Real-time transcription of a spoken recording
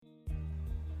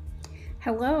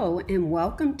Hello, and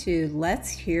welcome to Let's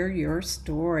Hear Your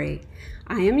Story.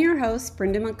 I am your host,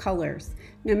 Brenda McCullers.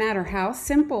 No matter how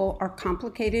simple or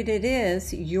complicated it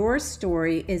is, your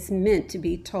story is meant to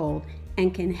be told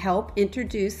and can help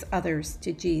introduce others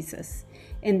to Jesus.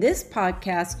 In this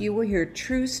podcast, you will hear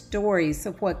true stories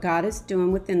of what God is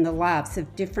doing within the lives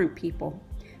of different people.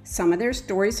 Some of their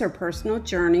stories are personal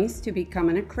journeys to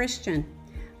becoming a Christian.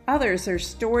 Others are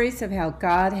stories of how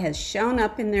God has shown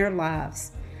up in their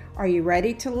lives. Are you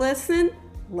ready to listen?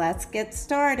 Let's get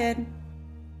started.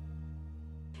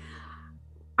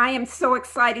 I am so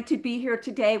excited to be here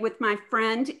today with my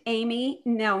friend Amy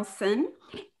Nelson.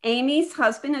 Amy's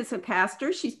husband is a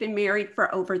pastor. She's been married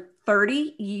for over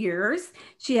 30 years.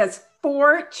 She has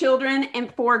 4 children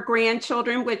and 4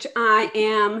 grandchildren, which I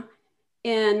am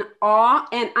in awe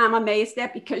and I'm amazed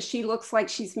at because she looks like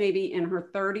she's maybe in her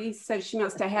 30s. So she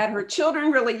must have had her children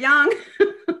really young.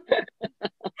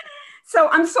 So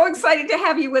I'm so excited to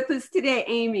have you with us today,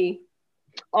 Amy.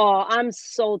 Oh, I'm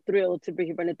so thrilled to be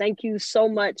here, Brenda. Thank you so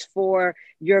much for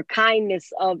your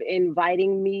kindness of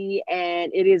inviting me.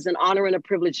 And it is an honor and a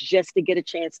privilege just to get a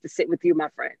chance to sit with you, my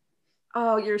friend.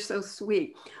 Oh, you're so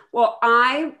sweet. Well,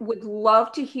 I would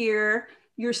love to hear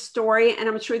your story, and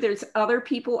I'm sure there's other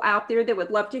people out there that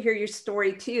would love to hear your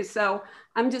story too. So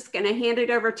I'm just going to hand it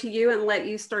over to you and let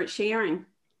you start sharing.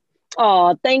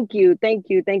 Oh, thank you. Thank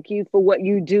you. Thank you for what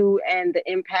you do and the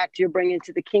impact you're bringing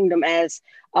to the kingdom as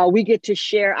we get to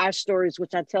share our stories,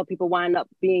 which I tell people wind up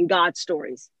being God's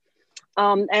stories.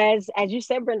 As you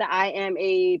said, Brenda, I am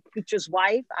a preacher's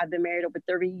wife. I've been married over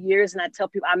 30 years, and I tell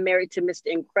people I'm married to Mr.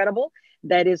 Incredible.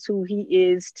 That is who he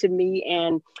is to me.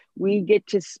 And we get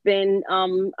to spend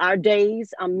our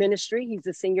days on ministry. He's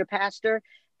a senior pastor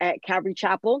at Calvary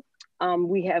Chapel.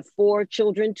 We have 4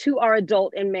 children. 2 are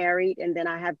adult and married, and then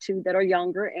I have 2 that are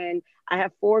younger, and I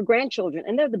have 4 grandchildren,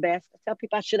 and they're the best. I tell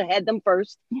people I should have had them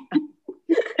first.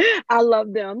 I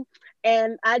love them.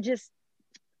 And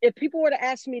if people were to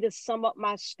ask me to sum up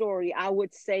my story, I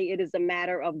would say it is a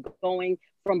matter of going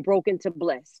from broken to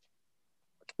blessed.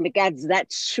 Because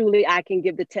that's truly, I can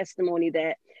give the testimony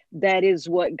that is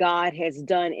what God has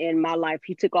done in my life.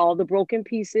 He took all the broken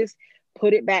pieces,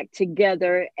 put it back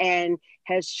together, and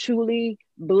has truly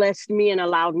blessed me and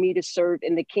allowed me to serve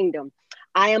in the kingdom.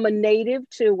 I am a native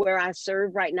to where I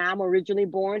serve right now. I'm originally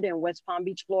born in West Palm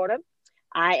Beach, Florida.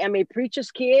 I am a preacher's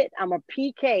kid. I'm a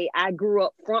PK. I grew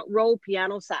up front row,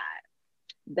 piano side.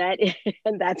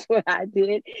 That's what I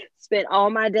did. Spent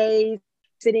all my days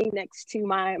sitting next to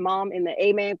my mom in the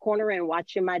amen corner and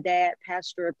watching my dad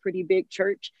pastor a pretty big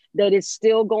church that is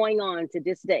still going on to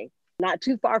this day, not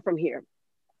too far from here.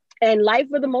 And life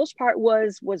for the most part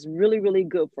was really, really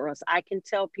good for us. I can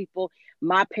tell people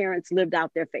my parents lived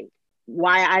out their faith.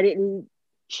 Why I didn't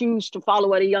choose to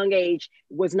follow at a young age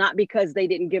was not because they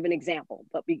didn't give an example,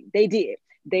 but they did.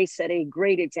 They set a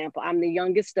great example. I'm the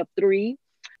youngest of 3.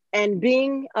 And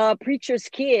being a preacher's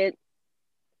kid,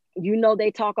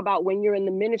 they talk about when you're in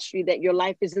the ministry that your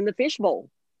life is in the fishbowl.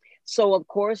 So, of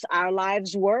course, our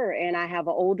lives were. And I have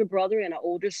an older brother and an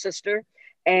older sister.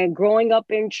 And growing up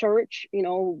in church,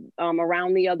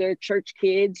 around the other church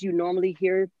kids, you normally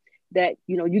hear that,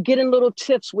 you get in little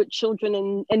tiffs with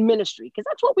children in ministry, because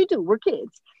that's what we do. We're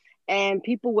kids. And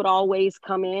people would always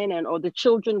come in or the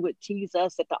children would tease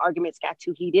us if the arguments got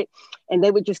too heated. And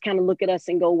they would just kind of look at us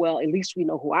and go, well, at least we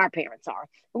know who our parents are.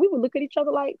 And we would look at each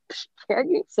other like,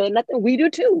 you said nothing. We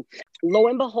do too. Lo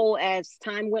and behold, as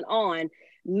time went on,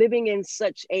 living in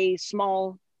such a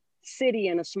small city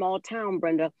and a small town,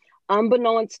 Brenda,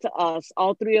 unbeknownst to us,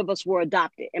 all 3 of us were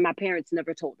adopted, and my parents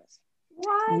never told us.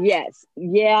 What? Yes.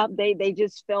 Yeah. They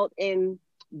just felt in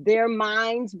their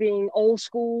minds, being old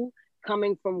school,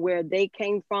 coming from where they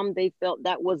came from, they felt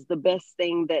that was the best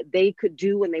thing that they could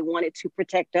do, and they wanted to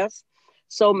protect us.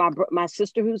 So my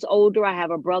sister, who's older, I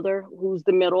have a brother who's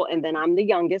the middle, and then I'm the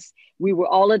youngest. We were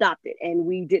all adopted, and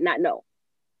we did not know.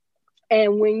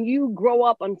 And when you grow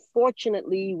up,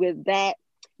 unfortunately, with that,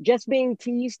 just being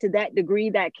teased to that degree,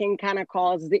 that can kind of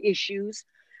cause the issues.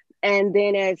 And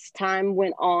then as time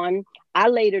went on, I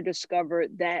later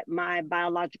discovered that my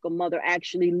biological mother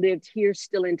actually lived here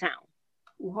still in town.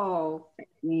 Whoa.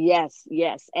 Yes,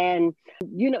 yes. And,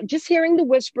 just hearing the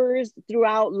whispers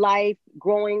throughout life,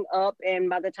 growing up. And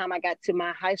by the time I got to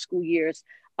my high school years,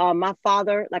 my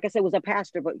father, like I said, was a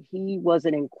pastor, but he was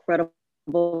an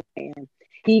incredible man.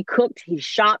 He cooked, he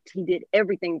shopped, he did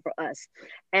everything for us.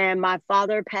 And my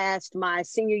father passed my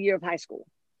senior year of high school.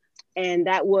 And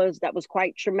that was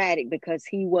quite traumatic because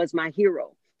he was my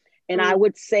hero. And I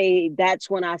would say that's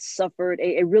when I suffered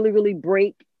a really, really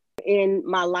break in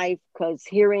my life, because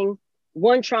hearing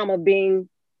one trauma, being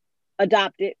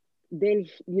adopted, then,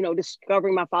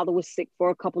 discovering my father was sick for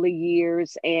a couple of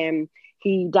years and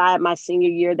he died my senior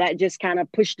year, that just kind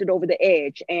of pushed it over the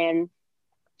edge. And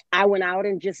I went out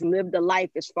and just lived a life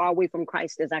as far away from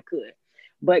Christ as I could.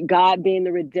 But God, being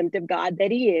the redemptive God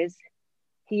that he is,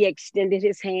 he extended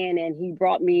his hand and he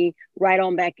brought me right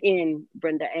on back in,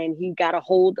 Brenda. And he got a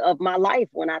hold of my life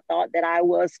when I thought that I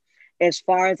was as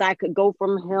far as I could go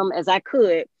from him as I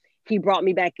could. He brought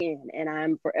me back in, and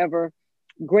I'm forever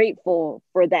grateful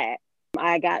for that.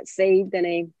 I got saved in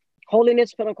a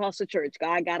Holiness Pentecostal church.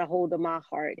 God got a hold of my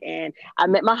heart, and I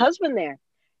met my husband there.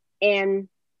 And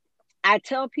I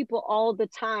tell people all the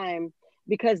time,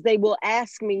 because they will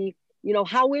ask me,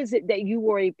 how is it that you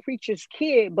were a preacher's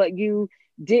kid, but you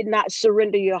did not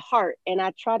surrender your heart? And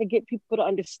I try to get people to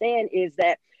understand is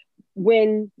that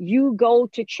when you go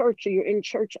to church or you're in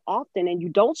church often and you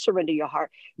don't surrender your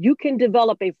heart, you can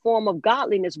develop a form of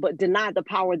godliness, but deny the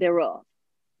power thereof.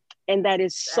 And that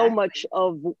is so much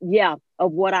of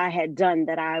what I had done,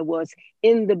 that I was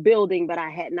in the building, but I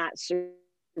had not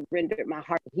surrendered my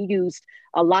heart. He used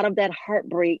a lot of that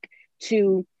heartbreak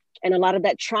and a lot of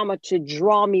that trauma to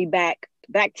draw me back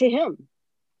to him.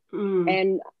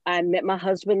 And I met my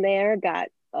husband there,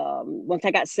 once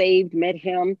I got saved, met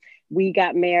him, we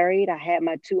got married. I had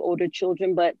my 2 older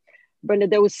children, but Brenda,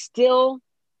 there was still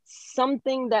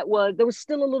something there was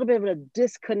still a little bit of a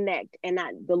disconnect. And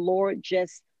the Lord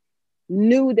just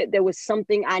knew that there was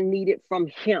something I needed from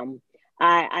him.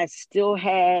 I still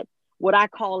had what I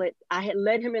call it. I had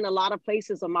led him in a lot of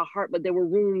places of my heart, but there were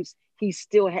rooms he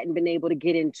still hadn't been able to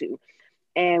get into.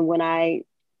 And when I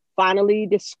finally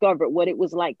discovered what it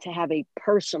was like to have a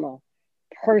personal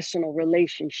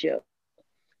relationship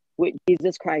with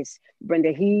Jesus Christ,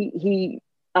 Brenda, he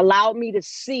allowed me to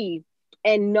see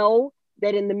and know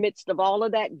that in the midst of all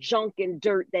of that junk and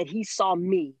dirt, that he saw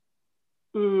me.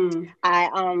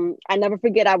 I never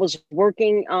forget, I was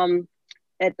working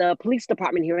at the police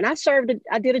department here, and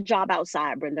I did a job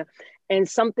outside, Brenda, and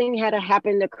something had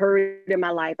occurred in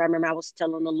my life. I remember I was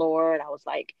telling the Lord, I was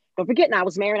like, don't forget, I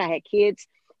was married, I had kids,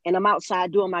 and I'm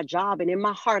outside doing my job. And in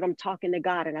my heart, I'm talking to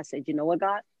God. And I said, you know what,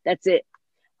 God, that's it.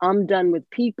 I'm done with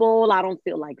people. I don't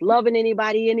feel like loving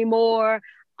anybody anymore.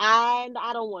 I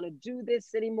don't want to do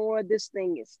this anymore. This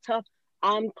thing is tough.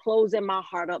 I'm closing my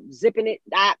heart up, zipping it.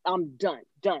 I'm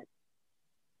done.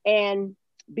 And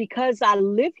because I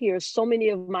live here, so many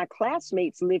of my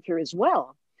classmates live here as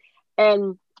well.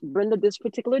 And Brenda, this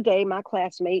particular day, my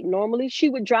classmate, normally she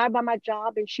would drive by my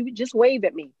job and she would just wave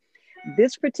at me.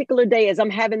 This particular day, as I'm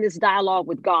having this dialogue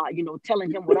with God,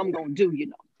 telling him what I'm going to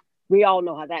do, we all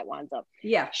know how that winds up.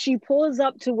 Yeah. She pulls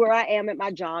up to where I am at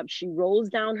my job. She rolls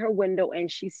down her window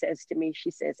and she says to me,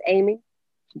 Amy,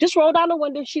 just roll down the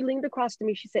window. She leaned across to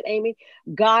me. She said, Amy,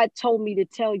 God told me to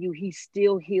tell you he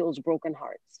still heals broken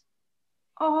hearts.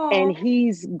 Oh. And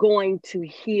he's going to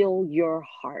heal your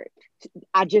heart.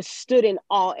 I just stood in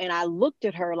awe and I looked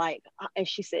at her and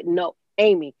she said, no,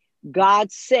 Amy,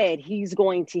 God said he's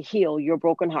going to heal your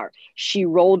broken heart. She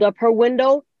rolled up her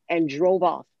window and drove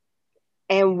off.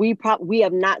 And we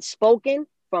have not spoken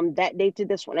from that day to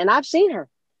this one. And I've seen her.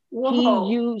 Whoa.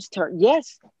 He used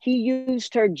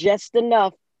her just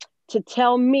enough to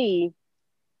tell me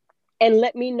and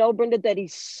let me know, Brenda, that he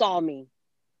saw me.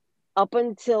 Up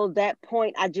until that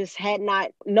point, I just had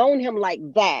not known him like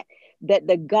that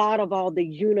the God of all the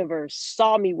universe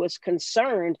saw me, was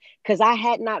concerned, because I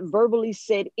had not verbally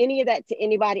said any of that to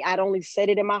anybody. I'd only said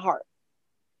it in my heart.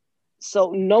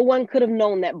 So no one could have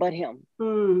known that but him.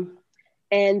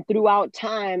 And throughout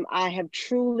time, I have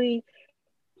truly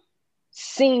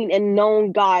seen and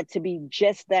known God to be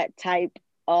just that type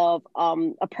of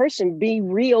a person, be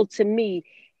real to me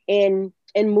in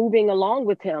moving along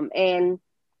with him. And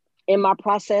in my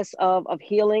process of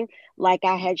healing, like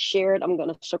I had shared, I'm going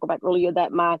to circle back earlier,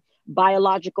 that my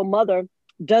biological mother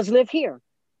does live here.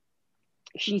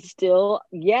 She still,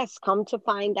 yes, come to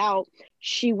find out,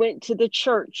 she went to the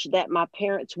church that my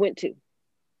parents went to.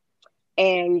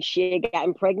 And she had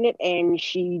gotten pregnant and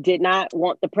she did not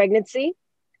want the pregnancy.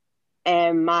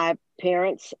 And my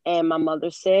parents and my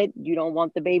mother said, you don't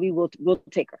want the baby, we'll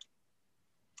take her.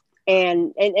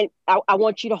 And I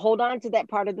want you to hold on to that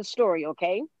part of the story,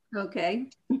 okay? Okay.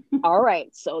 All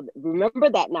right. So remember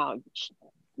that now.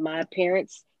 My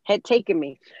parents had taken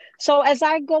me. So as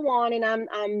I go on and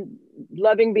I'm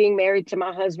loving being married to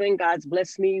my husband, God's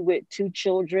blessed me with 2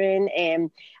 children.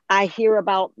 And I hear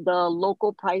about the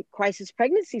local crisis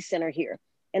pregnancy center here.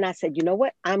 And I said, you know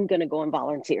what? I'm going to go and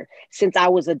volunteer. Since I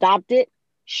was adopted,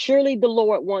 surely the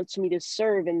Lord wants me to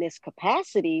serve in this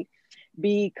capacity,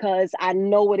 because I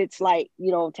know what it's like,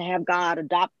 to have God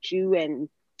adopt you and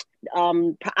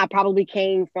I probably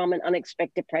came from an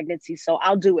unexpected pregnancy, so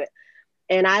I'll do it.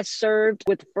 And I served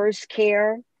with First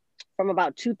Care from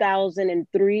about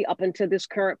 2003 up until this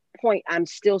current point. I'm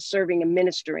still serving and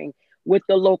ministering with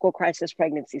the local crisis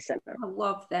pregnancy center. I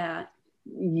love that.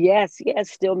 Yes,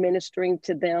 yes, still ministering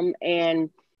to them. And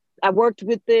I worked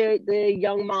with the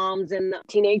young moms and the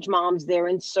teenage moms there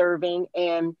and serving.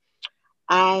 And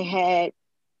I had,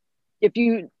 if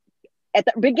you, at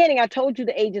the beginning, I told you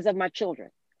the ages of my children.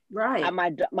 Right.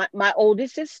 My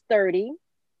oldest is 30.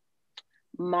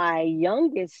 My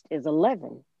youngest is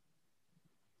 11.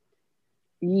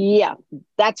 Yeah,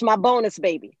 that's my bonus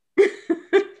baby.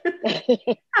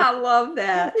 I love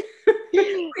that.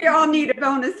 We all need a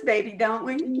bonus baby, don't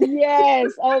we?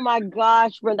 Yes. Oh my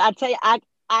gosh, Brenda. I tell you,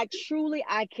 I truly,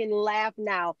 I can laugh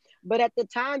now. But at the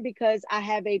time, because I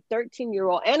have a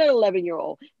 13-year-old and an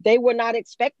 11-year-old, they were not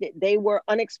expected. They were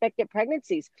unexpected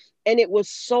pregnancies. And it was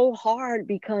so hard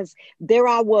because there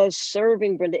I was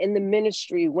serving, Brenda, in the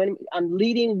ministry, when I'm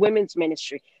leading women's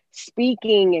ministry,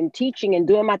 speaking and teaching and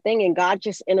doing my thing. And God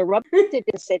just interrupted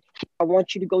and said, I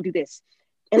want you to go do this.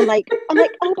 And I'm like,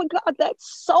 oh my God,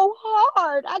 that's so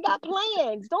hard. I got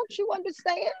plans. Don't you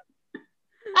understand?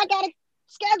 I got a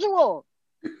schedule.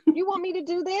 You want me to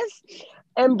do this?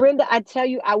 And Brenda, I tell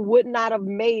you, I would not have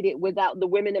made it without the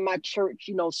women in my church,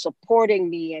 supporting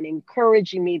me and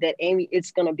encouraging me that, Amy,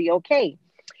 it's going to be okay.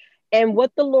 And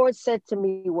what the Lord said to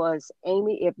me was,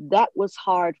 Amy, if that was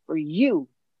hard for you,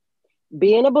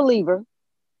 being a believer,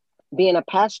 being a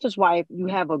pastor's wife, you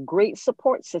have a great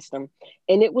support system,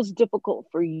 and it was difficult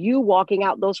for you walking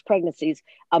out those pregnancies.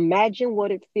 Imagine what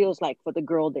it feels like for the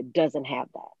girl that doesn't have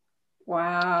that.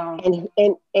 Wow.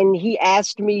 And he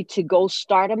asked me to go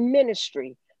start a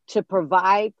ministry to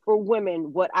provide for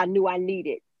women what I knew I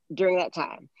needed during that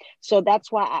time. So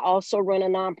that's why I also run a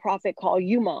nonprofit called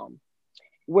You Mom,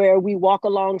 where we walk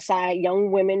alongside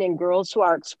young women and girls who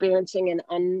are experiencing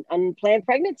an unplanned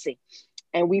pregnancy.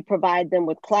 And we provide them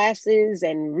with classes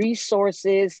and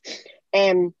resources.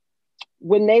 And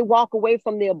when they walk away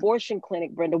from the abortion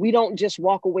clinic, Brenda, we don't just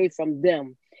walk away from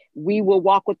them. We will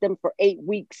walk with them for 8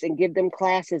 weeks and give them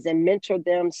classes and mentor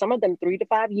them, some of them 3 to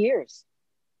 5 years.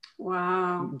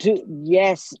 Wow.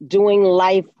 Doing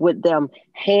life with them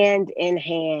hand in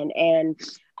hand. And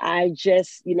I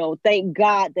just, thank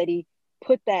God that he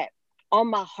put that on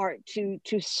my heart to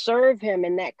serve him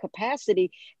in that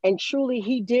capacity. And truly,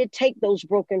 he did take those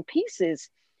broken pieces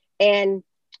and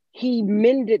he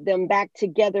mended them back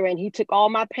together, and he took all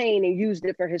my pain and used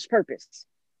it for his purpose.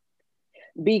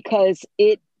 Because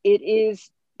it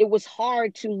was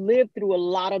hard to live through a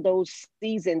lot of those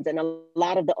seasons and a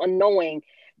lot of the unknowing,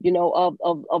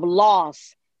 of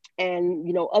loss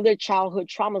and, other childhood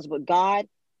traumas. But God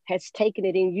has taken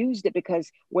it and used it,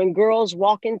 because when girls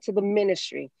walk into the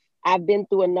ministry, I've been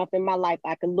through enough in my life.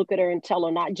 I can look at her and tell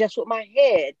her, not just with my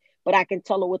head, but I can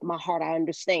tell her with my heart, I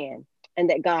understand, and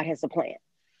that God has a plan.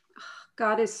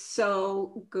 God is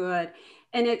so good.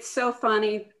 And it's so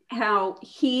funny how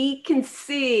he can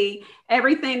see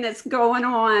everything that's going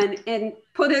on and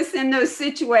put us in those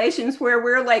situations where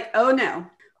we're like, oh no,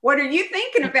 what are you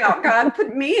thinking about? God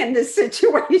put me in this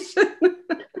situation.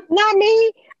 Not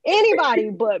me,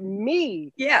 anybody but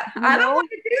me. Yeah, I don't want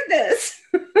to do this.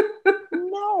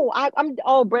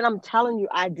 No, Brent, I'm telling you,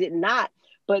 I did not.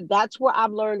 But that's where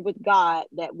I've learned with God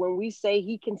that when we say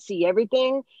he can see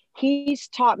everything, he's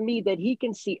taught me that he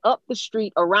can see up the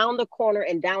street, around the corner,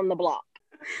 and down the block.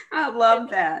 I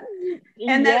love that.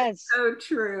 And yes. That's so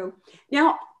true.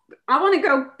 Now, I want to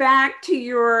go back to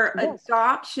your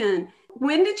adoption.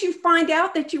 When did you find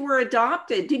out that you were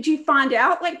adopted? Did you find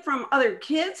out like from other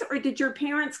kids, or did your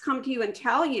parents come to you and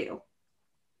tell you?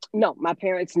 No, my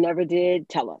parents never did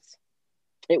tell us.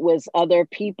 It was other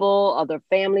people, other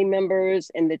family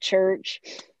members in the church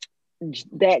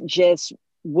that just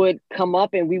would come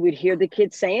up, and we would hear the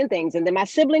kids saying things. And then my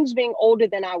siblings, being older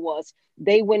than I was,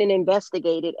 they went and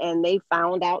investigated, and they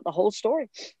found out the whole story.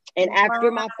 And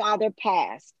after my father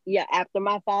passed,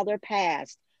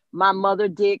 my mother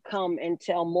did come and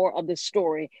tell more of the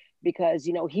story, because,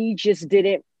 he just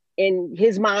didn't, in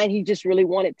his mind, he just really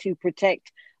wanted to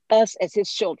protect us as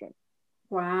his children.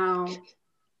 Wow.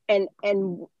 And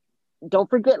don't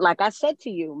forget, like I said to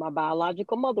you, my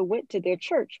biological mother went to their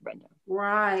church, Brenda.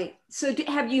 Right. So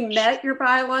have you met your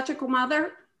biological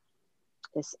mother?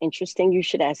 It's interesting you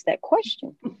should ask that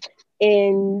question.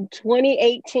 In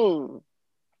 2018,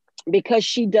 because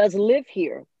she does live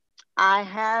here, I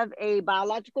have a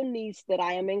biological niece that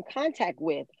I am in contact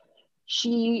with.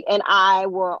 She and I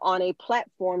were on a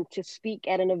platform to speak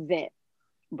at an event,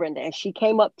 Brenda, and she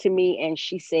came up to me and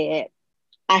she said,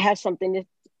 I have something to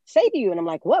say to you. And I'm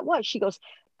like, what? She goes,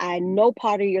 I know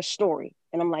part of your story.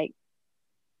 And I'm like,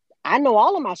 I know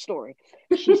all of my story.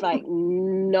 She's like,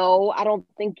 no, I don't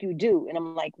think you do. And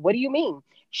I'm like, what do you mean?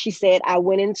 She said, I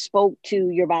went and spoke to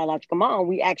your biological mom.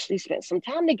 We actually spent some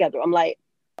time together. I'm like,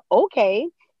 okay.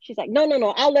 She's like, no,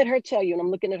 I'll let her tell you. And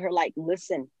I'm looking at her like,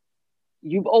 listen,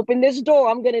 you've opened this door.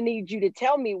 I'm going to need you to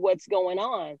tell me what's going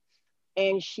on.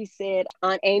 And she said,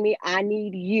 Aunt Amy, I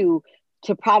need you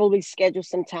to probably schedule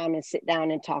some time and sit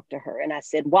down and talk to her. And I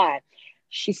said, why?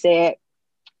 She said,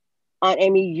 Aunt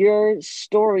Amy, your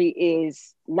story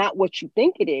is not what you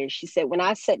think it is. She said, when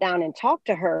I sat down and talked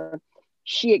to her,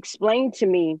 she explained to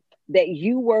me that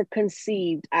you were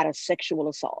conceived out of sexual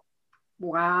assault.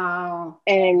 Wow.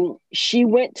 And she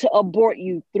went to abort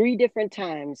you 3 different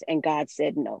times, and God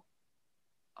said no.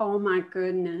 Oh my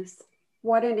goodness.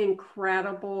 What an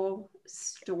incredible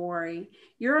story.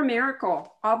 You're a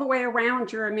miracle. All the way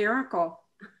around, you're a miracle.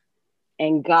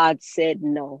 And God said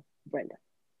no, Brenda.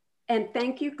 And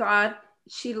thank you, God,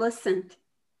 she listened.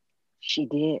 She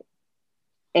did.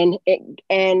 And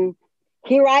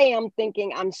here I am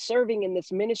thinking I'm serving in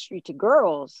this ministry to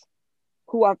girls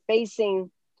who are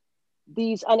facing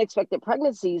these unexpected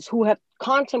pregnancies, who have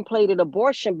contemplated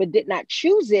abortion but did not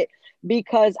choose it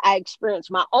because I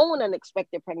experienced my own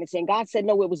unexpected pregnancy. And God said,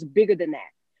 no, it was bigger than that.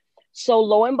 So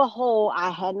lo and behold,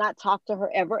 I had not talked to her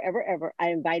ever. I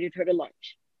invited her to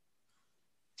lunch.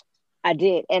 I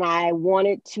did. And I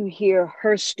wanted to hear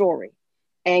her story.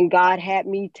 And God had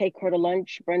me take her to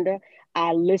lunch, Brenda.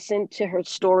 I listened to her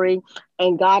story,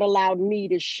 and God allowed me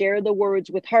to share the words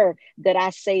with her that I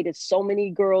say to so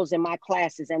many girls in my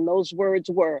classes. And those words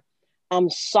were, I'm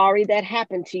sorry that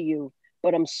happened to you,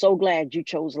 but I'm so glad you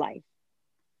chose life.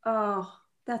 Oh,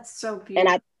 that's so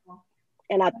beautiful.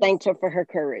 And I thanked her for her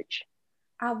courage.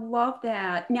 I love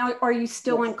that. Now, are you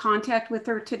still in contact with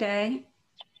her today?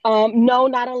 No,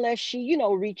 not unless she,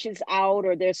 reaches out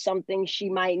or there's something she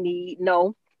might need.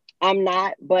 No, I'm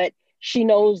not, but she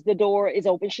knows the door is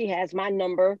open. She has my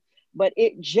number, but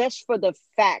it just for the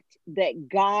fact that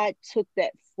God took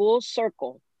that full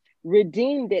circle,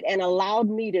 redeemed it, and allowed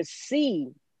me to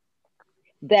see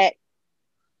that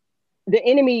the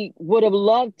enemy would have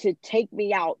loved to take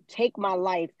me out, take my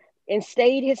life, and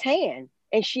stayed his hand.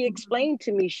 And she explained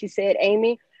to me, she said,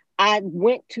 Amy, I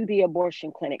went to the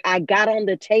abortion clinic. I got on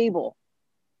the table,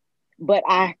 but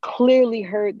I clearly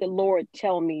heard the Lord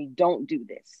tell me, don't do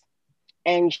this.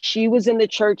 And she was in the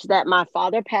church that my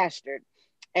father pastored,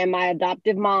 and my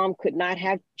adoptive mom could not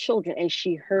have children. And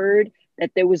she heard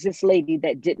that there was this lady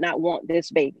that did not want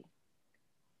this baby.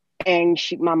 And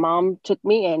my mom took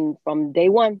me, and from day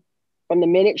one, from the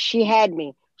minute she had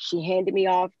me, she handed me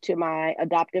off to my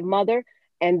adoptive mother,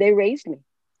 and they raised me.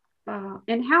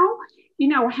 And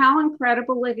how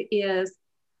incredible it is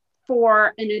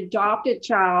for an adopted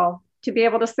child to be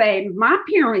able to say, my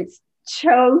parents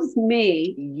chose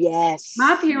me. Yes.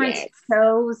 My parents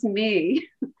chose me.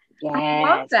 Yes. I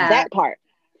love that.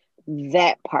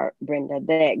 That part, Brenda,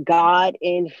 that God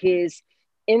in his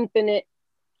infinite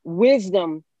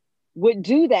wisdom would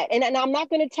do that. And I'm not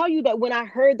going to tell you that when I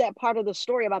heard that part of the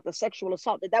story about the sexual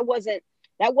assault, that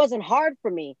wasn't hard for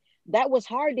me. That was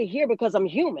hard to hear because I'm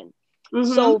human.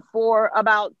 Mm-hmm. So for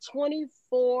about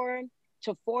 24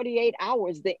 to 48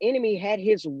 hours, the enemy had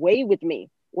his way with me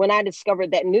when I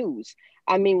discovered that news.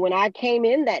 I mean, when I came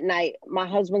in that night, my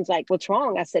husband's like, what's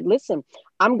wrong? I said, listen,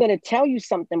 I'm going to tell you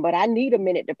something, but I need a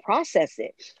minute to process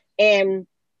it. And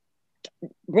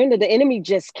Brenda, the enemy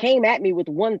just came at me with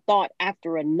one thought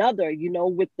after another,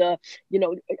 with the,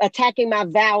 attacking my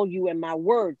value and my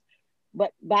worth.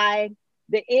 But by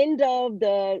the end of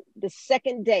the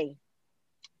second day,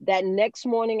 that next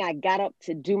morning, I got up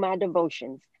to do my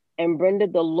devotions. And Brenda,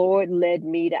 the Lord led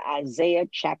me to Isaiah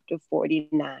chapter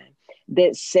 49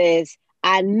 that says,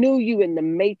 I knew you in the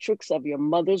matrix of your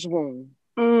mother's womb.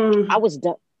 I was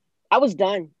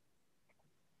done.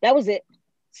 That was it.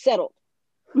 Settled.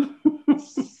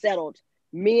 Settled.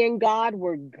 Me and God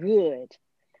were good,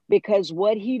 because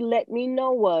what he let me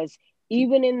know was,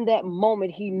 even in that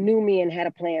moment, he knew me and had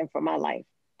a plan for my life.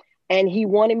 And he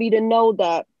wanted me to know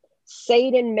that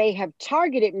Satan may have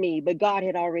targeted me, but God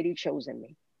had already chosen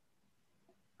me.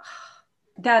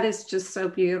 That is just so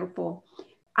beautiful.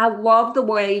 I love the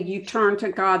way you turn to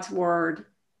God's word.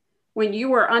 When you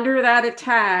were under that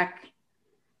attack,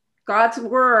 God's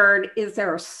word is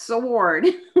our sword.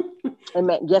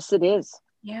 Amen. Yes, it is.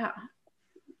 Yeah.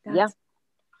 Yes.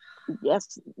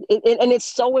 And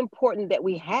it's so important that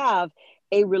we have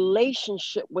a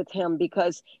relationship with him,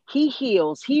 because he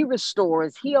heals, he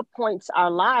restores, he appoints our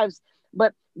lives,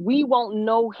 but we won't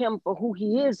know him for who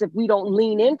he is if we don't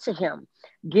lean into him,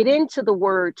 get into the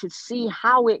word to see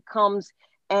how it comes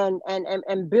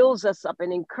and builds us up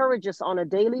and encourages us on a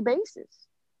daily basis.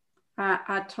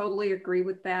 I totally agree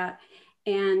with that.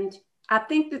 And I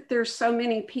think that there's so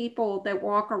many people that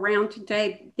walk around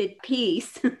today at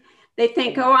peace. They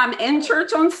think, oh, I'm in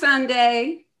church on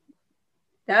Sunday.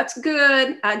 That's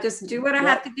good. I just do what I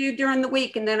have to do during the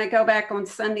week, and then I go back on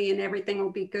Sunday and everything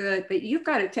will be good. But you've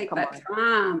got to take that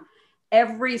time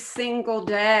every single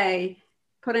day,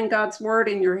 putting God's word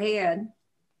in your head.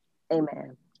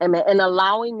 Amen. Amen. And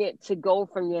allowing it to go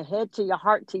from your head to your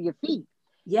heart to your feet.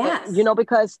 Yes. You know,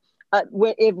 because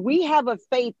if we have a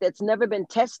faith that's never been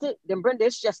tested, then Brenda,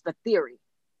 it's just a theory.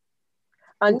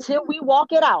 Until we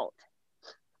walk it out,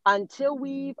 until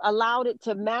we've allowed it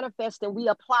to manifest and we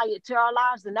apply it to our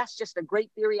lives, then that's just a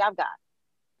great theory I've got.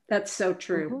 That's so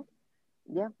true.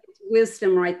 Mm-hmm. Yeah.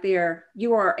 Wisdom right there.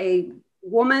 You are a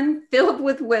woman filled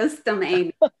with wisdom,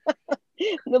 Amy.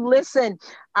 Listen,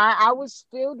 I was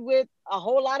filled with a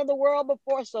whole lot of the world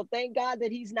before, so thank God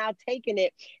that he's now taking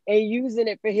it and using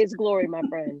it for his glory, my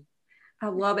friend. I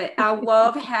love it. I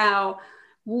love how,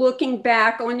 looking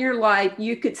back on your life,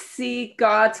 you could see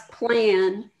God's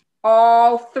plan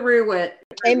all through it.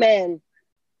 Amen.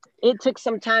 It took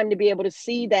some time to be able to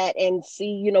see that and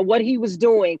see, you know, what he was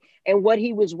doing and what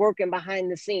he was working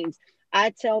behind the scenes.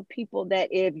 I tell people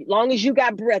that as long as you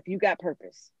got breath, you got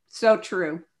purpose. So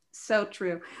true. So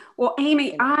true. Well,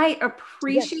 Amy, I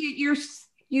appreciate you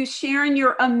sharing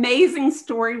your amazing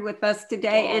story with us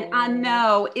today. And I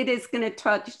know it is going to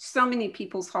touch so many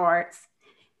people's hearts.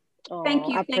 Thank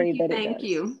you. Thank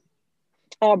you.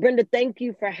 Oh, Brenda, thank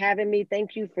you for having me.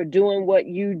 Thank you for doing what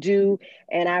you do.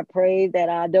 And I pray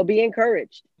that they'll be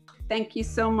encouraged. Thank you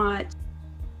so much.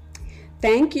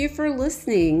 Thank you for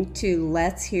listening to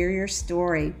Let's Hear Your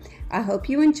Story. I hope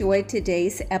you enjoyed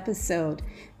today's episode.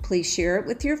 Please share it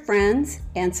with your friends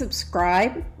and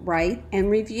subscribe, write, and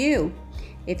review.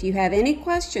 If you have any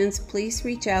questions, please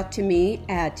reach out to me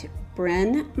at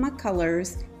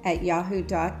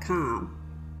brynmccullers@yahoo.com.